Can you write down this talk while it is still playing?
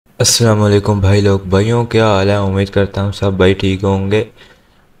अस्सलाम वालेकुम भाई लोग भाइयों, क्या हाल है। उम्मीद करता हूँ सब भाई ठीक होंगे।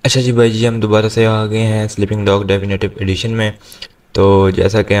 अच्छा जी भाई जी, हम दोबारा से आ गए हैं स्लीपिंग डॉग डेफिनेटिव एडिशन में। तो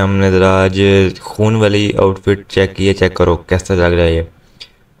जैसा कि हमने ज़रा आज खून वाली आउटफिट चेक की है, चेक करो कैसा लग रहा है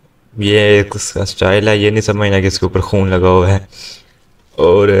ये एक उसका स्टाइल है, ये नहीं समझना कि इसके ऊपर खून लगा हुआ है।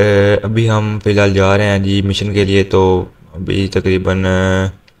 और अभी हम फ़िलहाल जा रहे हैं जी मिशन के लिए। तो अभी तकरीबन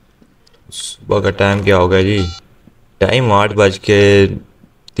सुबह का टाइम क्या हो गया जी। टाइम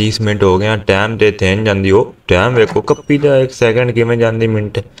 8:30 हो गए हैं। टाइम ते थे नहीं जाती हो टाइम वेखो कप्पी दा एक सेकंड किमें जाती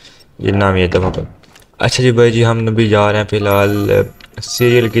मिनट जिन्ना भी है दफा पर। अच्छा जी भाई जी, हम अभी जा रहे हैं फ़िलहाल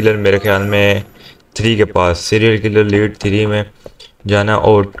सीरियल किलर मेरे ख्याल में 3 के पास। सीरियल किलर लीड 3 में जाना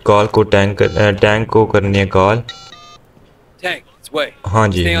और कॉल को टैंक को करनी है कॉल। Tank, it's Way. हाँ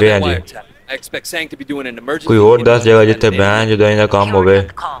जी Stay on वे that हैं जी। wiretap. I expect Sang to be doing an कोई emergency और दस imaging जगह scan जिथे of any बैन unit. जुदा का काम होवे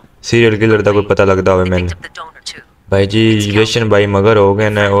सीरियल किलर का कोई पता लगता होवे मैंने। भाई जी वेशन भाई मगर हो गए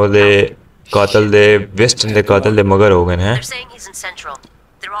ने ओदे कातल दे वेस्टर्न दे कातल दे मगर हो गए हैं।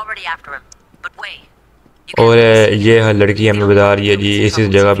 और ये लड़की हमें बता रही है जी इस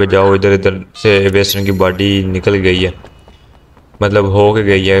जगह पे जाओ, इधर इधर से वेस्टर्न की बॉडी निकल गई है, मतलब हो के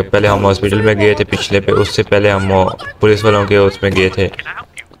गई है। पहले हम हॉस्पिटल में गए थे पिछले पे, उससे पहले हम पुलिस वालों के उसमें गए थे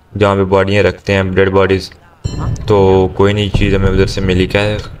जहाँ पे बॉडियाँ रखते हैं डेड बॉडीज़। तो कोई नहीं चीज़ हमें उधर से मिली,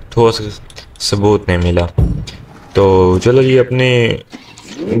 क्या ठोस सबूत नहीं मिला। तो चलो जी अपनी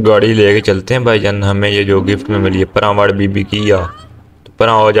गाड़ी लेके चलते हैं भाईजान। हमें ये जो गिफ्ट में मिली है परावाड़ बीबी की या तो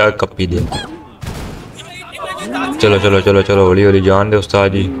परा हो जा कप्पी दे। चलो चलो चलो चलो हौली हौली जान दो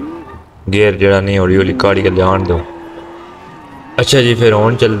उस्ताद जी, गेयर जड़ा नहीं हौली हौली गाड़ी का जान दो। अच्छा जी फिर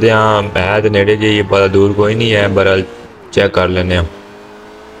हुन चलते हैं। है तो नेड़े जी, ये पता दूर कोई नहीं है, बहरहाल चेक कर लेने हैं।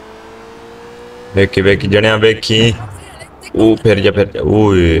 वेखी वेखी जनिया वेखी ओ फिर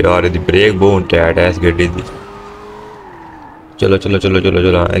ओ यार दी ब्रेक बहुत टाइट है इस गड्डी दी। चलो चलो चलो चलो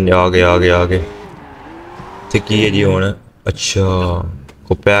चलो आगे आगे आगे ते की है जी हुन। अच्छा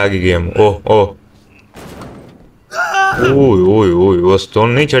को पै गई गेम। ओह ओह ओए ओए ओए बस तो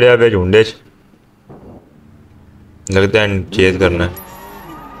नहीं चढ़िया पे झुंडे च, लगता है चेज करना है।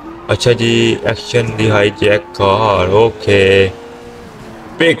 अच्छा जी एक्शन दी हाई चेक कार ओके।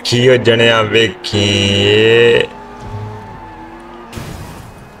 वेखी ओ जनिया वेखी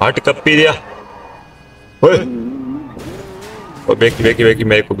हट कप्पी दिया ओए। ओ वेखी वेखी वेखी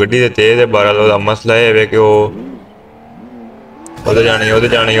मेरे को गड्डी दे तेज है, 12 दा मसला है वे कि ओ ओदे जानी ओदे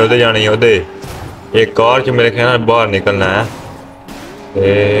जानी ओदे जानी ओदे एक कार च मेरे ख्याल बाहर निकलना है।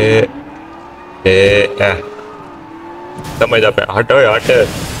 ए ए समझदा पे हट ओए हट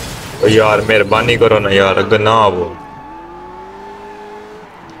ओ यार मेहरबानी करो ना यार अगर ना वो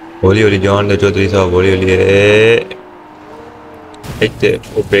हौली हौली जान दे चौधरी साहब हौली हौली। इतने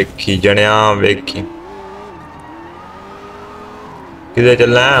ओ वेखी जनिया वेखी किधर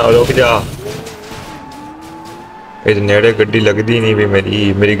चलना है और रुक जा। इस नेड़े गड्डी लगदी नहीं भी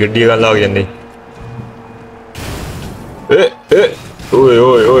मेरी गड्डी का लग जाती। ए ए ओए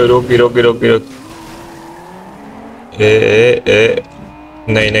ओए ओए रोकी रोकी रोकी रोकी ए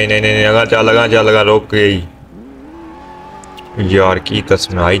नहीं नहीं नहीं नहीं लगा चल रोक गई यार की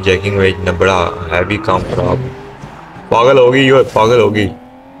कसम आई जैकिंग में इतना बड़ा हैवी काम खराब। पागल होगी यो पागल होगी।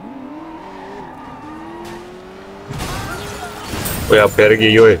 ओए फिर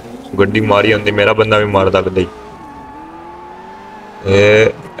गई ओए गड्डी मारी होंदी मेरा बंदा भी मार सकदा।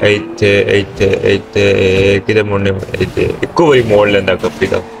 ਇੱਥੇ ਇੱਥੇ ਇੱਥੇ ਕਿਤੇ ਮੁੜਨੇ ਇੱਥੇ ਇੱਕੋ ਵਾਰੀ ਮੋੜ ਲੈਂਦਾ ਕੱਪੀ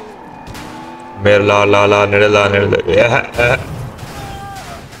ਦਾ ਮੇਰੇ ਲਾ ਲਾ ਲਾ ਨੇੜੇ ਲਾ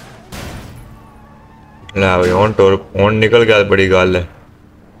ਲੈ ਬਈ ਹੁਣ ਟੋਰ ਹੁਣ ਨਿਕਲ ਗਿਆ ਬੜੀ ਗੱਲ ਹੈ।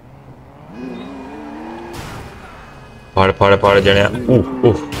 ਫੜ ਫੜ ਜਣਿਆ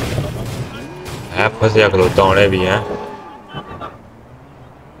ਹੈ ਫਸਿਆ ਖਲੋਤਾ ਹੋਣੇ ਵੀ ਹੈ।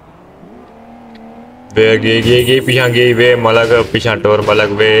 वे गई पीछा गई वे मलक पीछा टोर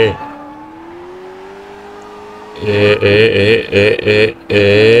मलक वे ए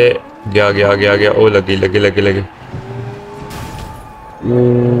गया गया गया गया ओ लगी लगी लगी लगी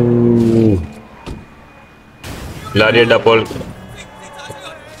लारी अड्डा पोल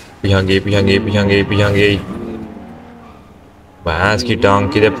पीछा गई पीछा गई पीछा गई पीछा गई भैंस की टांग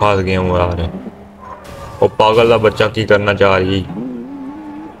किधे फंस गए हूँ यार। ओ पागल का बच्चा की करना चाह रही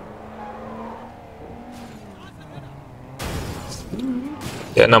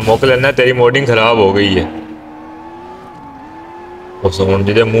ना मुक लेना तेरी मोडिंग खराब हो गई है। उस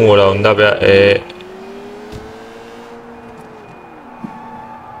जिदे मुंह बड़ा होंदा पिया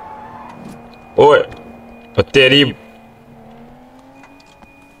ओए तेरी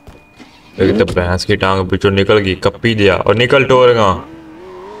तो भैंस की टांग पिछों निकल गई कप्पी दिया और निकल टोरगा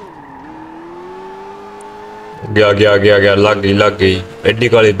गया गया गया गया, लग गई। एडी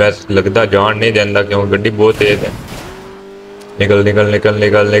काली बस लगता जान नहीं देता क्यों, गड्डी बहुत तेज है। निकल निकल निकल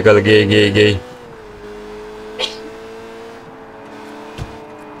निकल निकल, गई गई गई।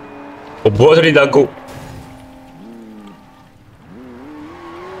 वो बहुत सारी लागू।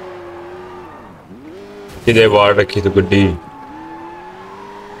 किधे वार रखी तो गड्डी।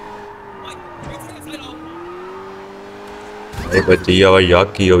 बची आवा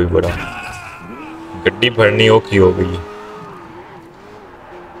याद की हो भी बड़ा, गड्डी फड़नी औखी हो गई।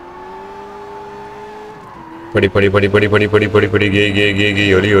 फड़ी फड़ी फड़ी फड़ी फड़ी फड़ी फड़ी फड़ी, गई गई गई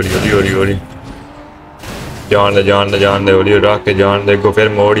गई, होली होली होली होली होली। जान दे जान दे जान दे, होली रख के जान दे को, फिर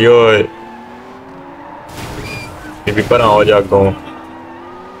मोड़ियो ये भी पर हो जागो।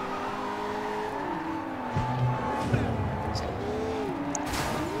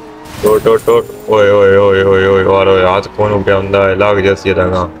 टोट टोट टोट, ओए ओए ओए ओए ओए, और हाथ कौन हो गया बंदा है, लाग जैसी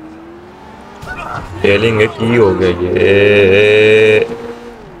रंगा टेलिंग है की हो गया ये।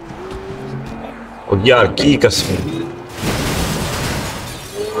 ओ यार की कसम,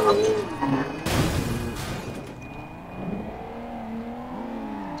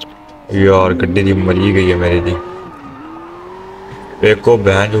 यार गड्डी दी मरी गई है मेरी दी। एक को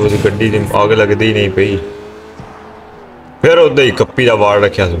बहन जो गड्डी दी आग लगती ही नहीं पई, फिर उधर ही कप्पी का वार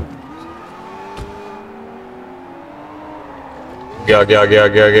रखा तू। गया गया गया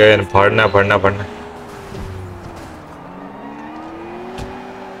गया गया, फड़ना फड़ना फड़ना।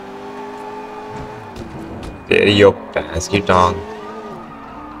 तेरी यो भैंस की टांग,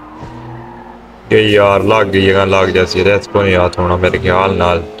 ये यार लग गई है, लग जैसी रेस को नहीं हाथ होना मेरे ख्याल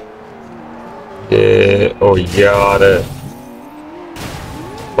नाल। ये ओ यार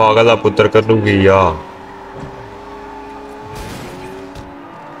पागल का पुत्र कर लूगी यार।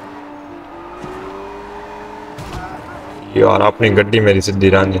 यार अपनी गड्डी मेरी सीधी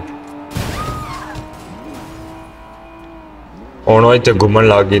रंग हूँ इतने घूमन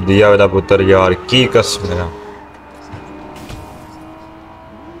लग गई दिया वाला पुत्र, यार की कसम है।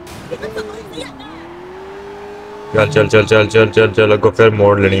 चल चल चल चल चल चल चल अगो, फिर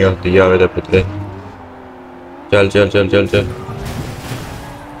मोड़ लेनी होती है वाले पुतले। चल चल चल चल चल,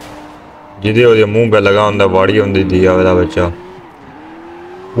 जिदे वो मुंह पे लगा होंगे वाड़ी होंगी दिया वाला बच्चा।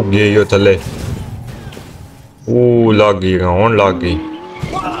 गई थले, लग गई हूँ लग गई।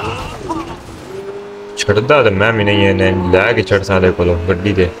 छड़दा तो मैं भी नहीं है, लैके छड़ सारे को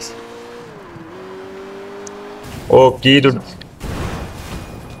गड्डी दे। ओ की तू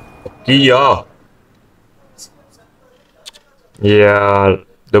की यार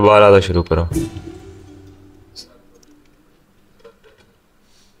दोबारा तो शुरू करो।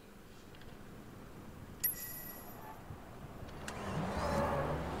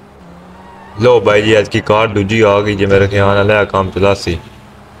 लो भाई जी, आज की कार दूजी आ गई जी मेरे ख्याल नाल काम चलासी।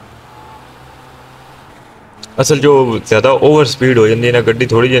 असल जो ज्यादा ओवर स्पीड हो जाती है ना गड्डी,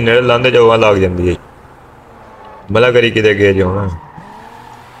 थोड़ी जी नेड़े लांदे जाओ लग जाती है। भला करी किते गए जो ना,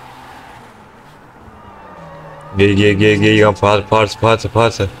 गई गई गई गई, फास फास फास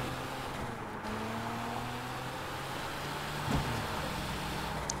फास।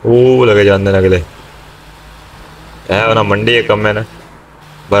 ओ लगे जाते अगले है ना, मंडी है कम है ना,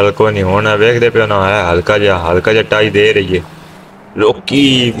 बल को नहीं होना वेखते पे ना है, हल्का जा टाई दे रही है।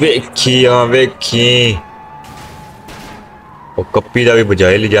 लोकी वेखी हाँ वेखी, वो कप्पी का भी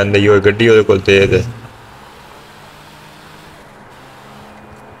बजाई ली जाती है गड्डी ओदे कोल तेज है।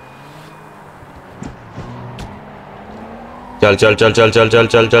 चल चल चल चल चल चल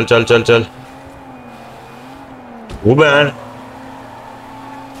चल चल चल चल चल, वो बहन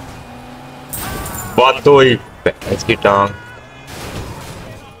बात तो हुई भैंस की टांग।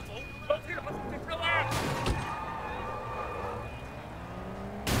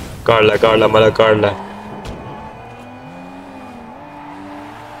 काट ला मतलब काट ला।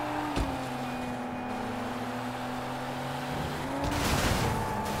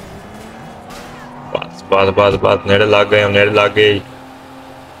 बस बस बस बस, नेड़े लग गए, नेड़े लग गई।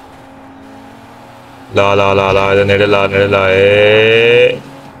 ला ला ला ला नेड़े ला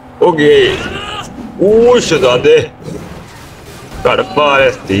ओ गई। ओ शहजादे घर बाहर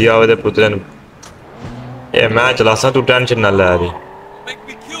धी आवे पुत्रे नूं, ये मैं चलासा, तू टेंशन ना लै रही।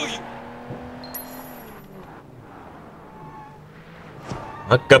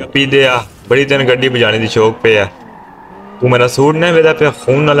 कप्पी दे आ, बड़ी तेन गड्डी बजाने की शौक पे है। तू मेरा सूट नहीं वेदा पे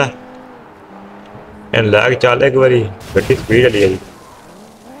खून ना लै, इन लैग चल एक बारी, गड्डी स्पीड वाली है।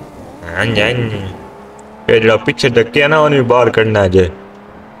 ये जो पिछे डके ना उन्हें भी बाहर कढ़ना जे,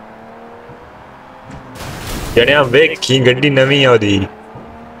 जने वेखी गड्डी नवी है ओदी।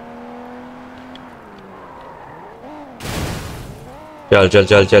 चल चल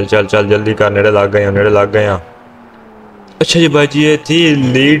चल चल चल चल जल्दी कर, नेड़े लग गए, नेड़े लग गए। अच्छा जी बाजी, ये थी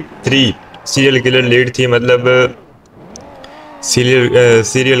लीड 3, सीरियल किलर लीड थी, मतलब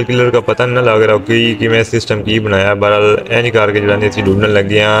सीरियल किलर का पता ना लग रहा कि मैं सिस्टम की बनाया। बहरहाल एंज करके जरा इसी ढूंढने लग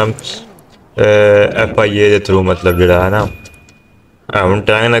गया FIA के थ्रू, मतलब जरा है ना। हम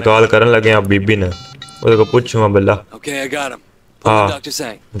टैंक ने कॉल करन लगे आप बीबी ने, ਉਹਦੇ को पूछूँ बल्ला। Okay, I got him. Pull in हाँ Dr.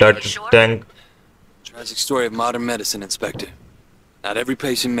 Sang. Doctor tank Tragic story of modern medicine, Inspector. Not every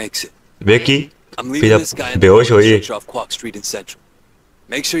patient makes it. वेखी I'm फिर leaving this guy in the बेहोश parking होई। structure off Quark Street in Central.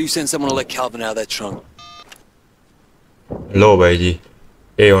 Make sure you send someone to let Calvin out of that trunk. लो भाई जी,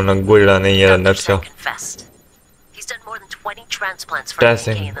 ये ਹੁਣ ਅੱਗੋਂ ਜਿਹੜਾ ਨਹੀਂ ਹੈ ਨਕਸ਼ਾ। Confessed. He's done more than 20 transplants for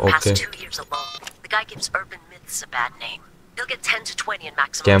Testing, MK in the past okay. 2 years alone. The guy gives urban myths a bad name. He'll get 10 to 20 in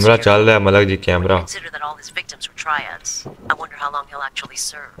maximum. Camera चल रहा है मलक जी, camera. Consider that all his victims were triads. I wonder how long he'll actually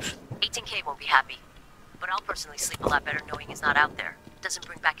serve. 18K won't be happy, but I'll personally sleep a lot better knowing he's not out there. Doesn't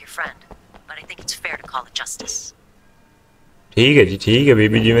bring back your friend, but I think it's fair to call it justice. ठीक है जी, ठीक है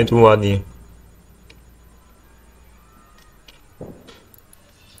बीबी जी, मैं तू आनी है।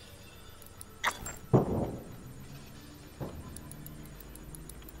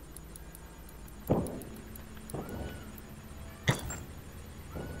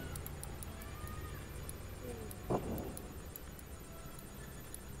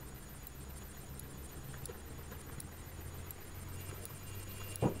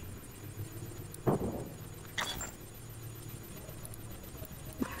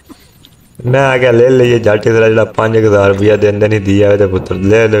 मैं आ गया ले लीजिए जट तेरा जरा 5000 रुपया देंदे नहीं दिया है पुत्र,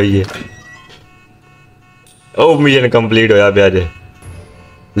 ले लो ये। ओ मिशन कंप्लीट होया पे आज।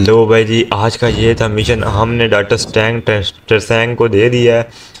 लो भाई जी, आज का ये था मिशन। हमने डॉक्टर टरसैंग को दे दिया है,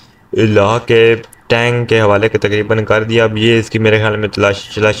 ला के टैंक के हवाले के तकरीबन कर दिया। अब ये इसकी मेरे ख्याल में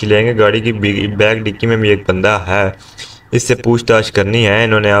तलाशी लेंगे। गाड़ी की बैग डिक्की में भी एक बंदा है, इससे पूछताछ करनी है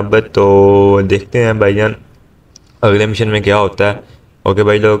इन्होंने अब। तो देखते हैं भाईजान अगले मिशन में क्या होता है। ओके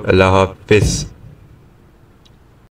भाई लोग, अल्लाह हाफिज़।